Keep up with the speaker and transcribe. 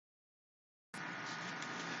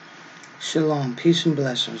Shalom, peace and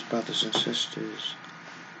blessings, brothers and sisters.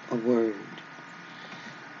 A word.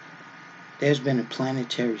 There's been a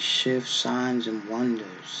planetary shift, signs and wonders,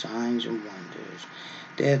 signs and wonders.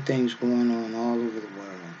 There are things going on all over the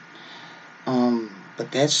world.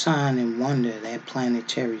 But that sign and wonder, that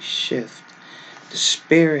planetary shift, the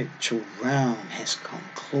spiritual realm has come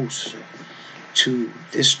closer to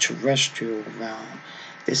this terrestrial realm.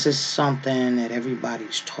 This is something that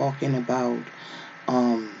everybody's talking about.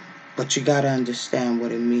 But you got to understand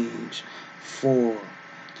what it means for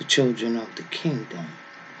the children of the kingdom.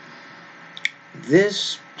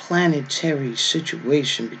 This planetary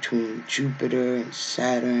situation between Jupiter and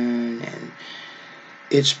Saturn and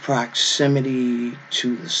its proximity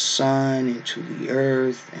to the sun and to the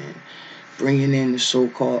earth and bringing in the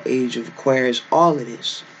so-called age of Aquarius, all of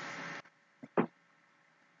this,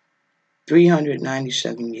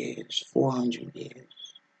 397 years, 400 years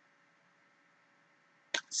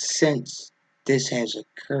since this has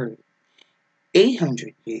occurred,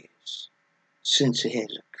 800 years since it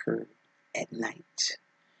has occurred at night.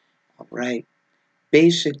 All right.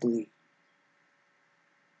 Basically,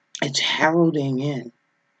 it's heralding in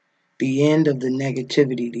the end of the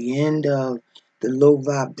negativity, the end of the low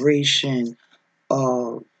vibration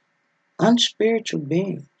of unspiritual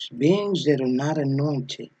beings, beings that are not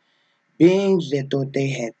anointed, beings that thought they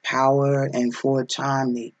had power, and for a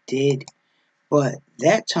time they did. But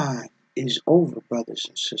that time is over, brothers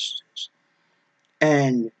and sisters.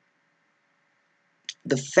 And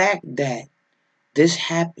the fact that this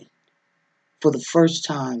happened for the first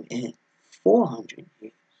time in 400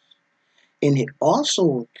 years, and it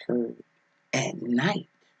also occurred at night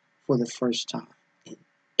for the first time in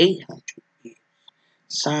 800 years.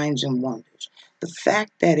 Signs and wonders. The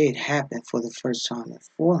fact that it happened for the first time in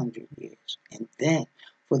 400 years and then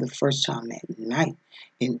for the first time at night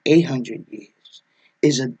in 800 years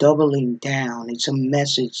is a doubling down. It's a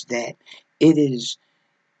message that it is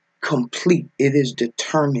complete. It is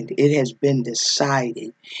determined. It has been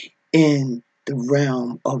decided in the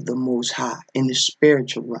realm of the Most High, in the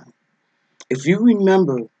spiritual realm. If you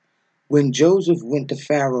remember when Joseph went to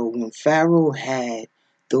Pharaoh, when Pharaoh had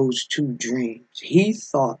those two dreams, he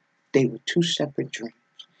thought they were two separate dreams.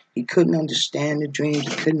 He couldn't understand the dreams.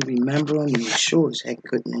 He couldn't remember them. He sure as heck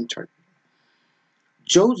couldn't interpret them.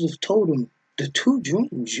 Joseph told him, the two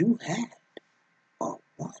dreams you had are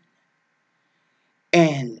one.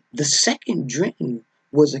 And the second dream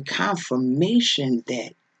was a confirmation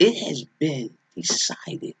that it has been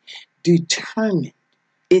decided, determined,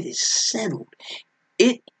 it is settled.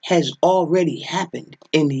 It has already happened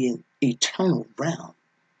in the eternal realm,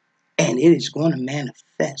 and it is going to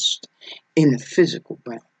manifest in the physical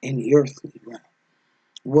realm, in the earthly realm.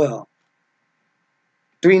 Well,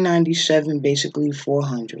 397, basically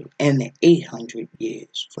 400, and the 800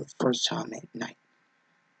 years for the first time at night.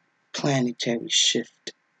 Planetary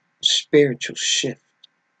shift, spiritual shift.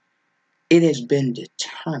 It has been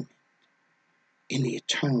determined in the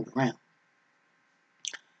eternal realm.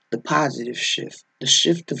 The positive shift, the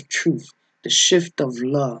shift of truth, the shift of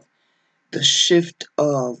love, the shift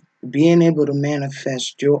of being able to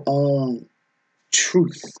manifest your own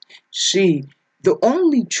truth. See, the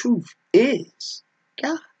only truth is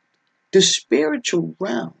God. The spiritual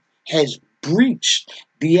realm has breached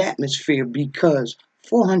the atmosphere because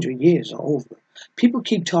 400 years are over. People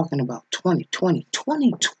keep talking about 2020.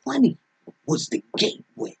 2020 was the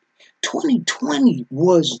gateway. 2020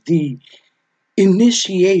 was the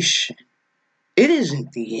initiation. It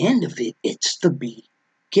isn't the end of it. It's the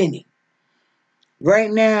beginning.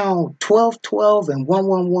 Right now, 1212 and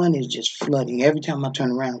 111 is just flooding. Every time I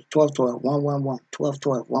turn around, 1212, 111,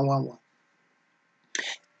 1212, 111.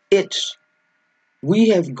 We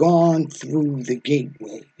have gone through the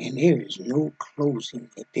gateway, and there is no closing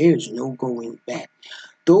it. There is no going back.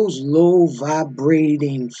 Those low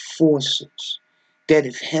vibrating forces that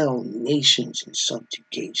have held nations in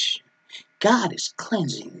subjugation, God is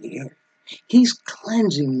cleansing the earth. He's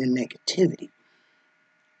cleansing the negativity.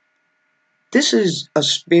 This is a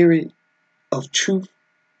spirit of truth,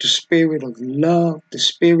 the spirit of love, the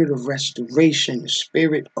spirit of restoration, the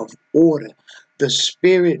spirit of order, the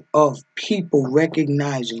spirit of people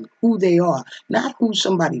recognizing who they are, not who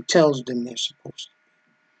somebody tells them they're supposed to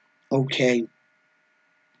be. Okay?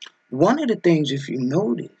 One of the things, if you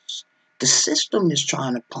notice, the system is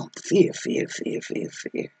trying to pump fear, fear, fear, fear,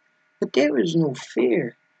 fear. But there is no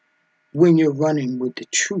fear when you're running with the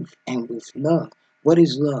truth and with love. What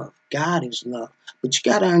is love? God is love. But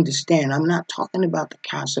you got to understand, I'm not talking about the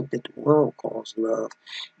concept that the world calls love,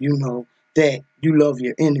 that you love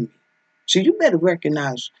your enemy. So you better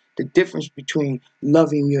recognize The difference between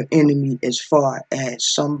loving your enemy as far as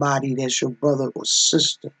somebody that's your brother or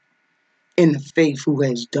sister in the faith who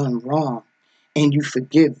has done wrong and you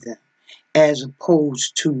forgive them, as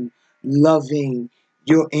opposed to loving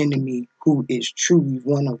your enemy who is truly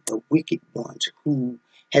one of the wicked ones who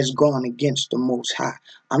has gone against the Most High.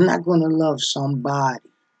 I'm not going to love somebody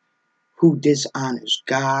who dishonors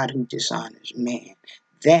God, who dishonors man.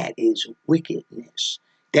 That is wickedness.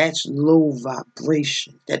 That's low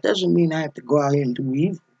vibration. That doesn't mean I have to go out here and do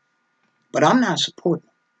evil, but I'm not supporting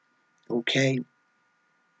it, okay?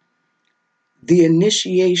 The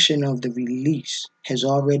initiation of the release has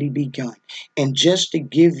already begun. And just to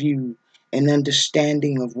give you an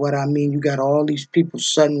understanding of what I mean, you got all these people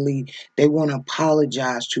suddenly, they want to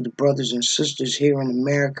apologize to the brothers and sisters here in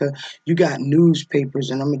America. You got newspapers,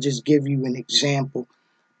 and I'm going to just give you an example.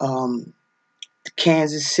 The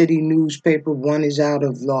Kansas City newspaper, one is out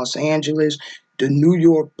of Los Angeles. The New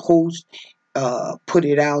York Post put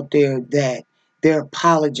it out there that they're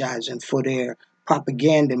apologizing for their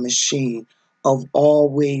propaganda machine of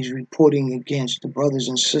always reporting against the brothers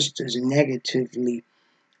and sisters negatively,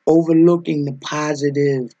 overlooking the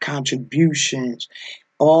positive contributions,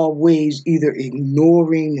 always either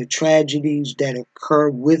ignoring the tragedies that occur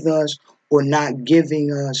with us or not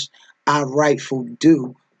giving us our rightful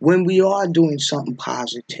due when we are doing something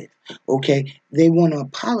positive. Okay, they want to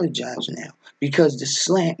apologize now because the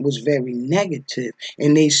slant was very negative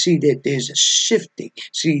and they see that there's a shifting.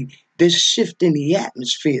 See, this shift in the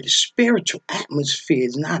atmosphere, the spiritual atmosphere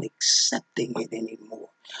is not accepting it anymore.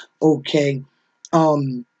 Okay.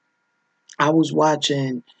 I was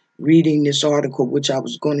reading this article, which I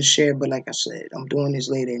was going to share, but like I said, I'm doing this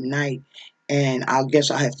late at night, and I guess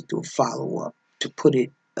I have to do a follow-up to put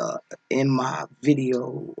it in my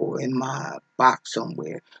video or in my box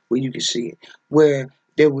somewhere where you can see it, where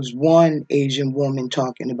there was one Asian woman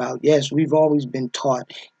talking about, yes, we've always been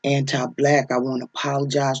taught anti-black. I want to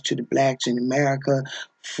apologize to the blacks in America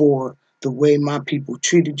for the way my people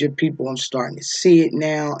treated your people. I'm starting to see it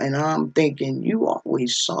now, and I'm thinking, you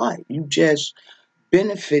always saw it. You just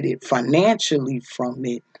benefited financially from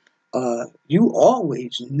it. You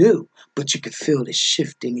always knew, but you could feel the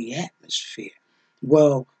shift in the atmosphere.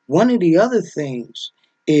 Well, one of the other things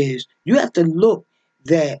is you have to look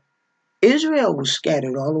that Israel was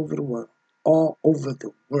scattered all over the world, all over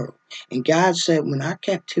the world. And God said when our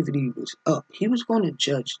captivity was up, he was going to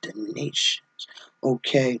judge the nations,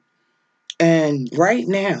 okay? And right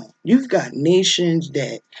now, you've got nations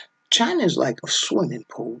that China's like a swimming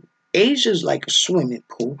pool. Asia's like a swimming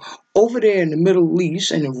pool. Over there in the Middle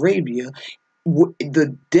East and Arabia,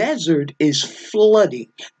 the desert is flooding.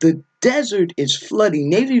 The desert is flooding.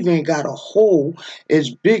 They've even got a hole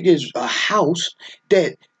as big as a house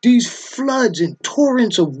that these floods and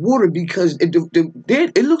torrents of water, because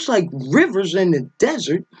it looks like rivers in the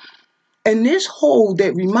desert. And this hole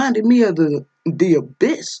that reminded me of the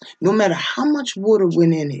abyss, no matter how much water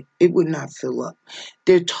went in it, it would not fill up.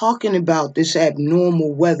 They're talking about this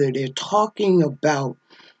abnormal weather. They're talking about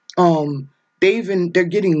they're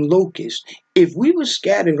getting locusts. If we were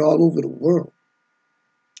scattered all over the world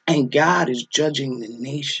and God is judging the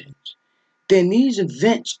nations, then these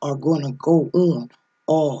events are going to go on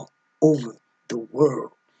all over the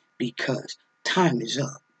world because time is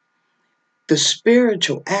up. The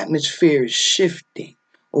spiritual atmosphere is shifting,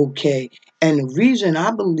 okay? And the reason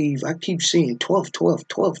I believe I keep seeing 12, 12,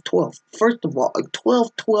 12, 12. First of all,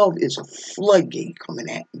 12, 12 is a floodgate coming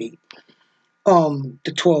at me.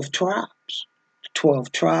 The 12 tribes, the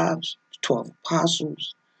 12 tribes, the 12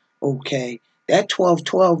 apostles, okay? That 12,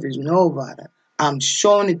 12 is nobody. I'm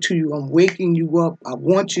showing it to you. I'm waking you up. I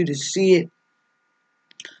want you to see it.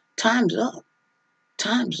 Time's up.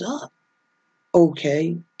 Time's up.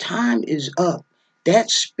 Okay, time is up. That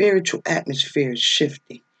spiritual atmosphere is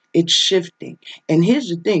shifting. It's shifting. And here's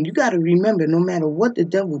the thing. You got to remember, no matter what the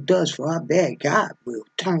devil does for our bad, God will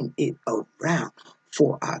turn it around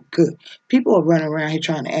for our good. People are running around here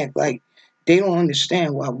trying to act like they don't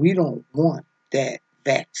understand why we don't want that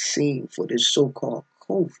vaccine for this so-called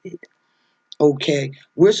COVID. Okay,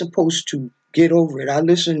 we're supposed to get over it. I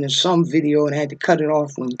listened to some video and I had to cut it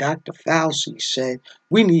off when Dr. Fauci said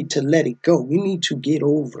we need to let it go. We need to get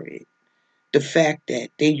over it. The fact that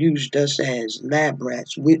they used us as lab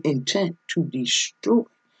rats with intent to destroy.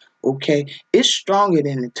 Okay, it's stronger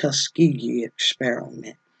than the Tuskegee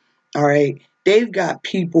experiment. All right, They've got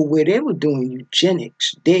people where they were doing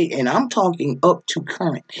eugenics. And I'm talking up to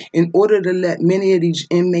current. In order to let many of these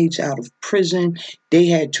inmates out of prison, they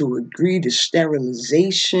had to agree to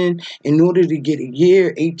sterilization in order to get a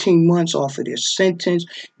year, 18 months off of their sentence.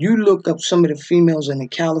 You look up some of the females in the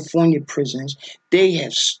California prisons, they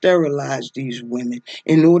have sterilized these women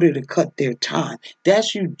in order to cut their time.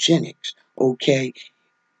 That's eugenics, okay?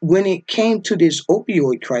 When it came to this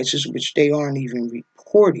opioid crisis, which they aren't even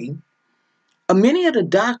reporting, many of the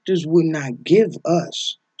doctors would not give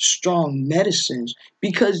us strong medicines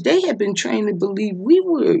because they had been trained to believe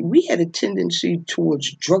we had a tendency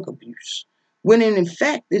towards drug abuse, when in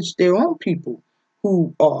fact it's their own people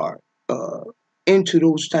who are uh, into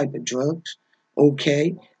those type of drugs.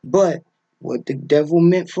 Okay, but what the devil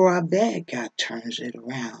meant for our bad, God turns it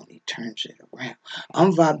around. He turns it around.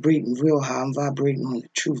 I'm vibrating real high. I'm vibrating on the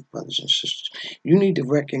truth, brothers and sisters. You need to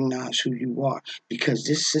recognize who you are, because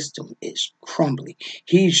this system is crumbling.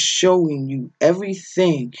 He's showing you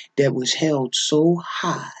everything that was held so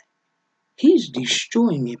high. He's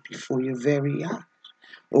destroying it before your very eyes.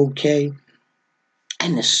 Okay?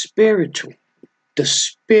 And the spirit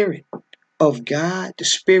of God, the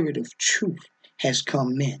spirit of truth has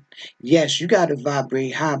come in. Yes, you got to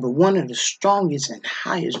vibrate high, but one of the strongest and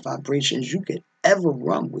highest vibrations you could ever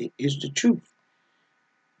run with is the truth.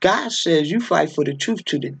 God says you fight for the truth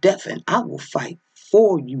to the death, and I will fight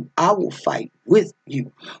for you. I will fight with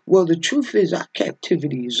you. Well, the truth is our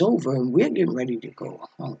captivity is over, and we're getting ready to go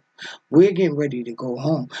home. We're getting ready to go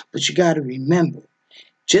home. But you got to remember,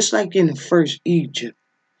 just like in the first Egypt,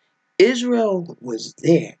 Israel was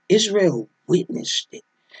there. Israel witnessed it.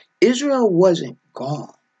 Israel wasn't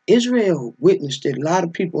gone. Israel witnessed it. A lot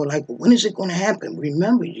of people are like, well, when is it going to happen?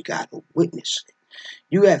 Remember, you got to witness it.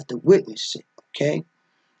 You have to witness it, okay?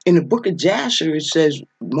 In the book of Jasher, it says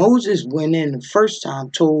Moses went in the first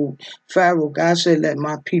time, told Pharaoh, God said, let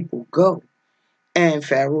my people go. And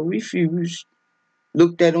Pharaoh refused,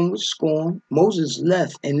 looked at him with scorn. Moses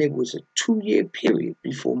left, and it was a 2-year period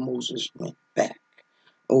before Moses went back.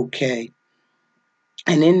 Okay.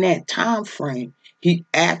 And in that time frame,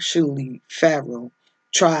 Pharaoh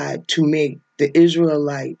tried to make the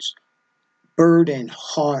Israelites burden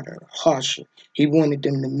harder, harsher. He wanted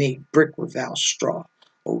them to make brick without straw.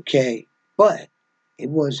 Okay. But it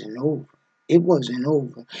wasn't over. It wasn't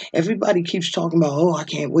over. Everybody keeps talking about, oh, I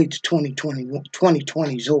can't wait till 2020.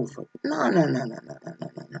 2020 is over. No.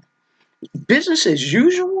 Business as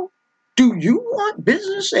usual? Do you want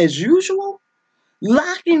business as usual?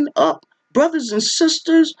 Locking up brothers and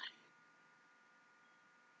sisters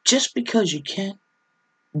just because you can?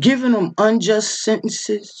 Giving them unjust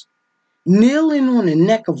sentences? Kneeling on the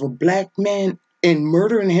neck of a black man and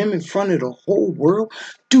murdering him in front of the whole world?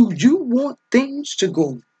 Do you want things to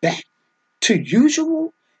go back to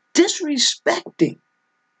usual? Disrespecting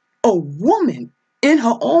a woman in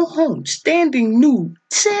her own home, standing nude,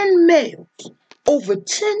 10 males, over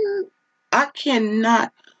 10. I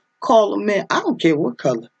cannot call a man, I don't care what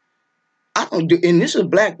color. I don't do, and this is a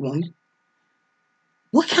black woman.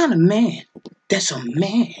 What kind of man that's a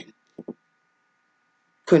man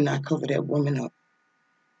could not cover that woman up?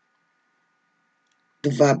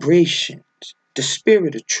 The vibrations, the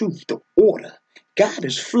spirit of truth, the order. God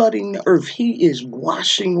is flooding the earth. He is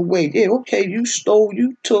washing away. Yeah, okay, you stole,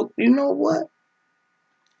 you took. You know what?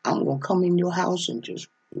 I'm going to come in your house and just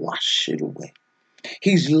wash it away.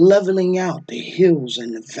 He's leveling out the hills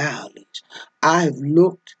and the valleys. I have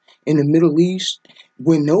looked in the Middle East.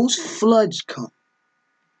 When those floods come,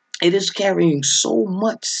 it is carrying so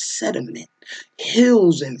much sediment.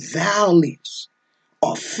 Hills and valleys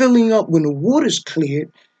are filling up. When the water's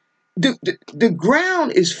cleared, the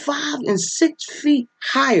ground is 5 and 6 feet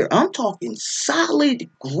higher. I'm talking solid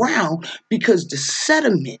ground, because the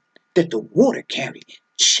sediment that the water carried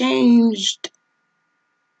changed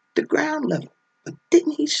the ground level. But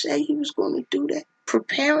didn't he say he was going to do that?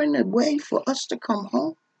 Preparing the way for us to come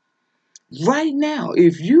home. Right now,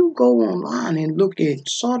 if you go online and look at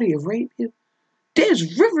Saudi Arabia,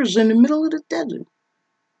 there's rivers in the middle of the desert.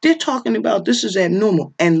 They're talking about this is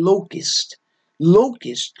abnormal. And locust.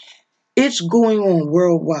 It's going on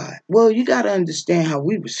worldwide. Well, you got to understand how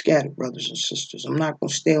we were scattered, brothers and sisters. I'm not going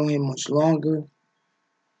to stay on here much longer.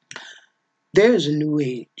 There is a new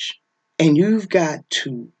age, and you've got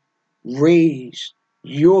to raise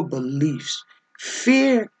your beliefs.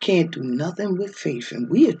 Fear can't do nothing with faith, and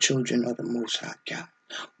we are children of the Most High God.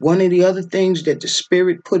 One of the other things that the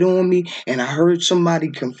Spirit put on me, and I heard somebody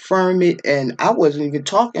confirm it, and I wasn't even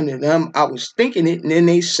talking to them. I was thinking it, and then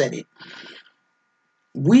they said it.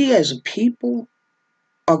 We as a people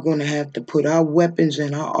are going to have to put our weapons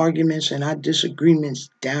and our arguments and our disagreements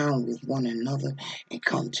down with one another and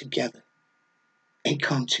come together. And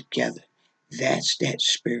come together. That's that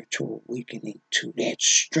spiritual awakening to that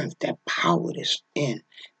strength, that power that's in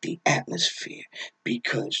the atmosphere.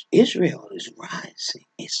 Because Israel is rising.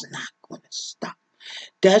 It's not going to stop.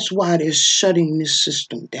 That's why they're shutting this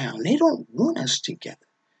system down. They don't want us together.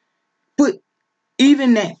 But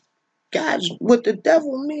even that, God's what the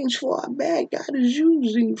devil means for our bad, God is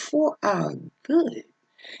using for our good.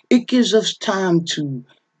 It gives us time to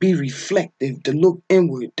be reflective, to look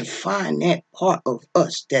inward, to find that part of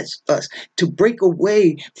us that's us, to break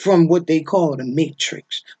away from what they call the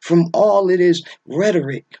matrix, from all it is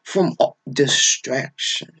rhetoric, from all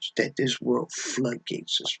distractions that this world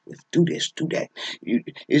floodgates us with. Do this, do that.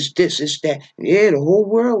 It's this, it's that. Yeah, the whole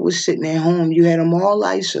world was sitting at home. You had them all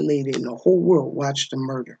isolated, and the whole world watched the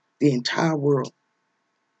murder, the entire world.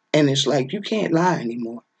 And it's like, you can't lie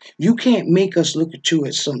anymore. You can't make us look at you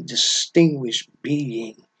as some distinguished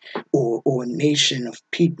being or nation of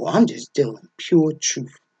people. I'm just dealing pure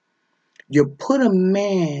truth. You put a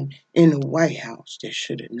man in the White House that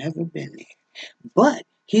should have never been there. But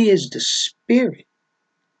he is the spirit.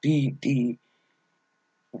 He's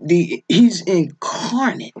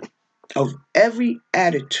incarnate of every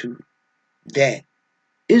attitude that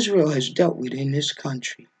Israel has dealt with in this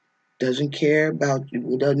country. Doesn't care about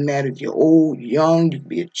you. It doesn't matter if you're old, young, you can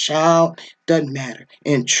be a child. Doesn't matter.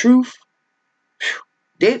 In truth,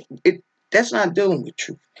 that's not dealing with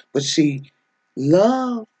truth. But see,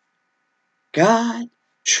 love, God,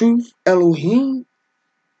 truth, Elohim,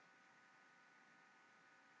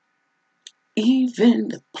 even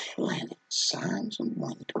the planet, signs and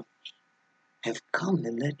wonders have come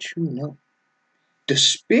to let you know. The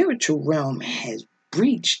spiritual realm has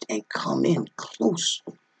breached and come in closer.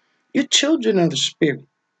 You're children of the Spirit.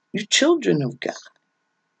 You're children of God.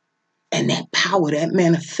 And that power, that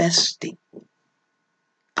manifesting,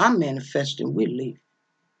 I'm manifesting, we're leaving.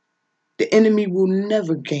 The enemy will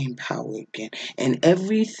never gain power again. And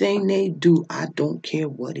everything they do, I don't care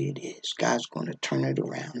what it is. God's going to turn it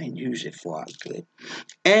around and use it for our good.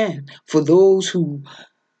 And for those who,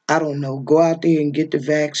 I don't know, go out there and get the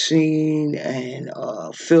vaccine and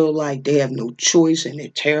feel like they have no choice and they're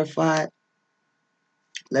terrified,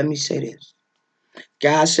 let me say this.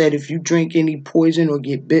 God said, if you drink any poison or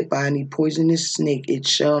get bit by any poisonous snake, it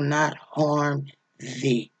shall not harm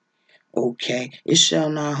thee. Okay? It shall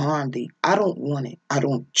not harm thee. I don't want it. I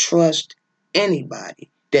don't trust anybody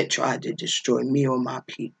that tried to destroy me or my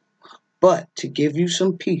people. But to give you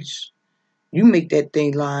some peace, you make that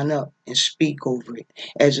thing line up and speak over it.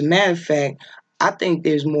 As a matter of fact, I think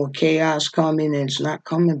there's more chaos coming, and it's not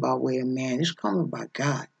coming by way of man. It's coming by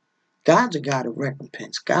God. God's a God of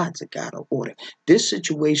recompense. God's a God of order. This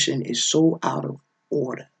situation is so out of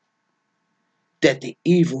order that the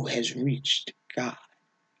evil has reached God.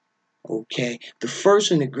 Okay, the first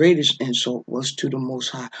and the greatest insult was to the Most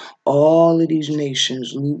High. All of these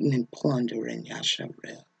nations looting and plundering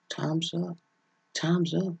Yasharel. Time's up.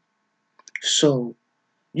 Time's up. So,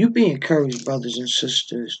 you be encouraged, brothers and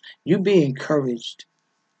sisters. You be encouraged.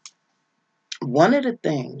 One of the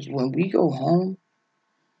things, when we go home,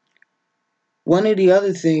 one of the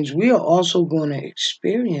other things, we are also going to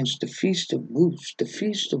experience the Feast of Booths. The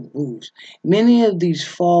Feast of Booths. Many of these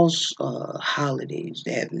false holidays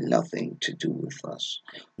that have nothing to do with us.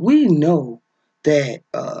 We know that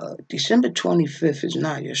December 25th is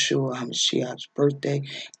not Yeshua HaMashiach's birthday.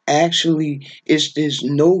 Actually, it's this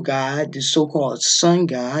no god, this so-called sun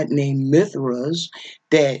god named Mithras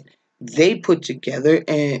that they put together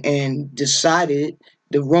and decided.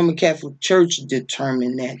 The Roman Catholic Church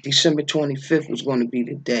determined that December 25th was going to be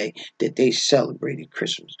the day that they celebrated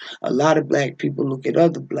Christmas. A lot of black people look at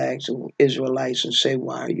other blacks or Israelites and say,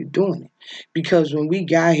 why are you doing it? Because when we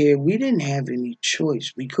got here, we didn't have any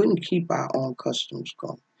choice. We couldn't keep our own customs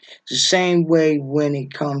going. It's the same way when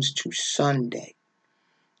it comes to Sunday.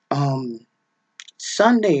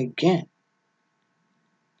 Sunday again,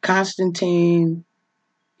 Constantine,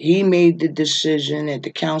 he made the decision at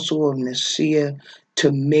the Council of Nicaea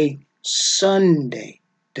to make Sunday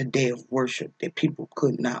the day of worship, that people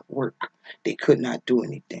could not work. They could not do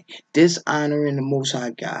anything. Dishonoring the Most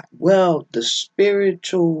High God. Well, the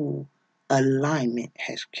spiritual alignment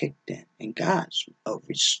has kicked in, and God's a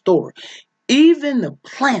restorer. Even the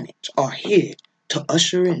planets are here to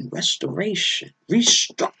usher in restoration,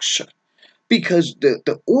 restructure, because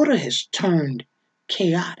the order has turned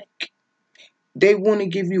chaotic. They want to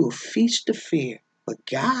give you a feast of fear, but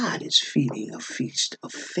God is feeding a feast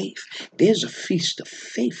of faith. There's a feast of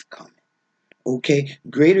faith coming. Okay,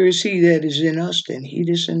 greater is he that is in us than he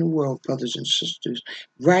that's in the world, brothers and sisters.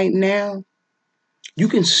 Right now, you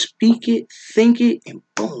can speak it, think it, and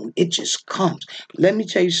boom, it just comes. Let me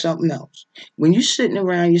tell you something else. When you're sitting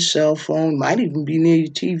around your cell phone, might even be near your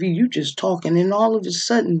TV, you just talking, and all of a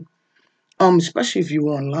sudden, especially if you're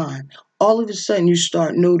online, all of a sudden you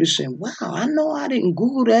start noticing, wow, I know I didn't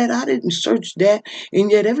Google that, I didn't search that,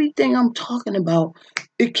 and yet everything I'm talking about,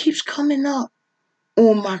 it keeps coming up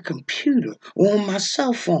on my computer or on my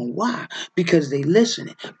cell phone. Why? Because they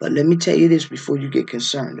listening. But let me tell you this before you get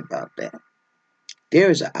concerned about that. There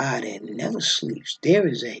is an eye that never sleeps. There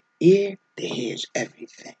is an ear that hears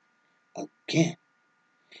everything. Again,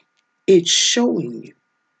 it's showing you.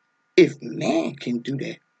 If man can do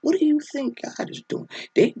that, what do you think God is doing?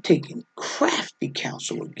 They're taking crafty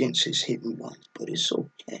counsel against his hidden ones, but it's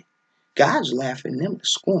okay. God's laughing them to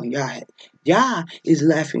scorn. Yah is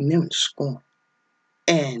laughing them to scorn.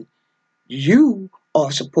 And you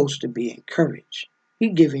are supposed to be encouraged.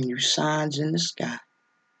 He's giving you signs in the sky.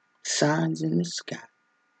 Signs in the sky.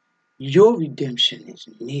 Your redemption is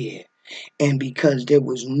near. And because there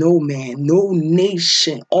was no man, no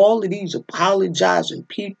nation, all of these apologizing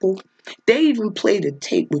people, they even played a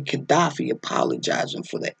tape with Gaddafi apologizing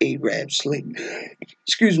for the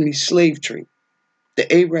slave trade.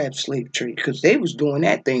 The Arab slave trade, because they was doing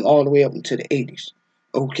that thing all the way up into the 80s.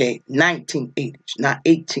 Okay, 1980s, not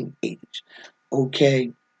 1880s.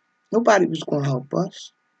 Okay, nobody was going to help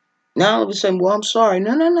us. Now all of a sudden, well, I'm sorry.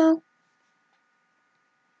 No, no, no.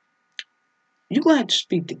 You're going to have to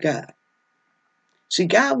speak to God. See,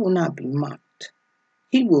 God will not be mocked.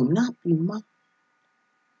 He will not be mocked.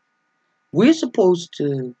 We're supposed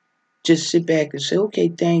to just sit back and say, okay,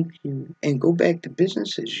 thank you, and go back to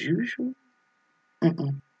business as usual.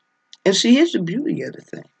 Mm-mm. And see, here's the beauty of the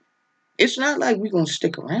thing. It's not like we're going to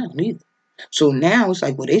stick around either. So now it's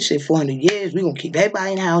like, well, they said 400 years, we're going to keep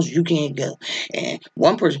everybody in the house, you can't go. And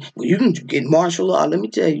one person, well, you can get martial law. Let me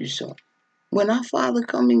tell you something. When our Father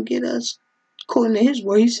come and get us, according to his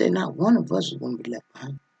word, he said not one of us is going to be left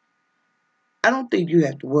behind. I don't think you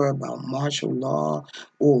have to worry about martial law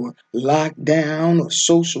or lockdown or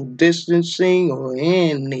social distancing or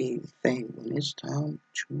anything when it's time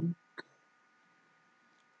to.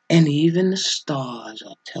 And even the stars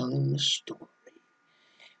are telling the story.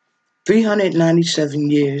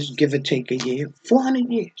 397 years, give or take a year,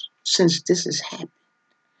 400 years since this has happened.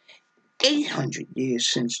 800 years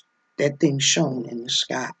since that thing shone in the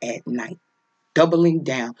sky at night, doubling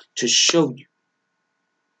down to show you.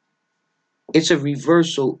 It's a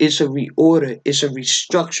reversal, it's a reorder, it's a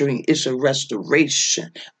restructuring, it's a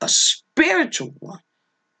restoration, a spiritual one,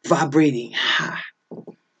 vibrating high.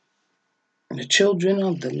 And the children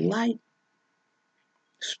of the light,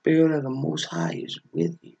 the Spirit of the Most High is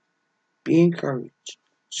with you. Be encouraged.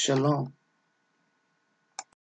 Shalom.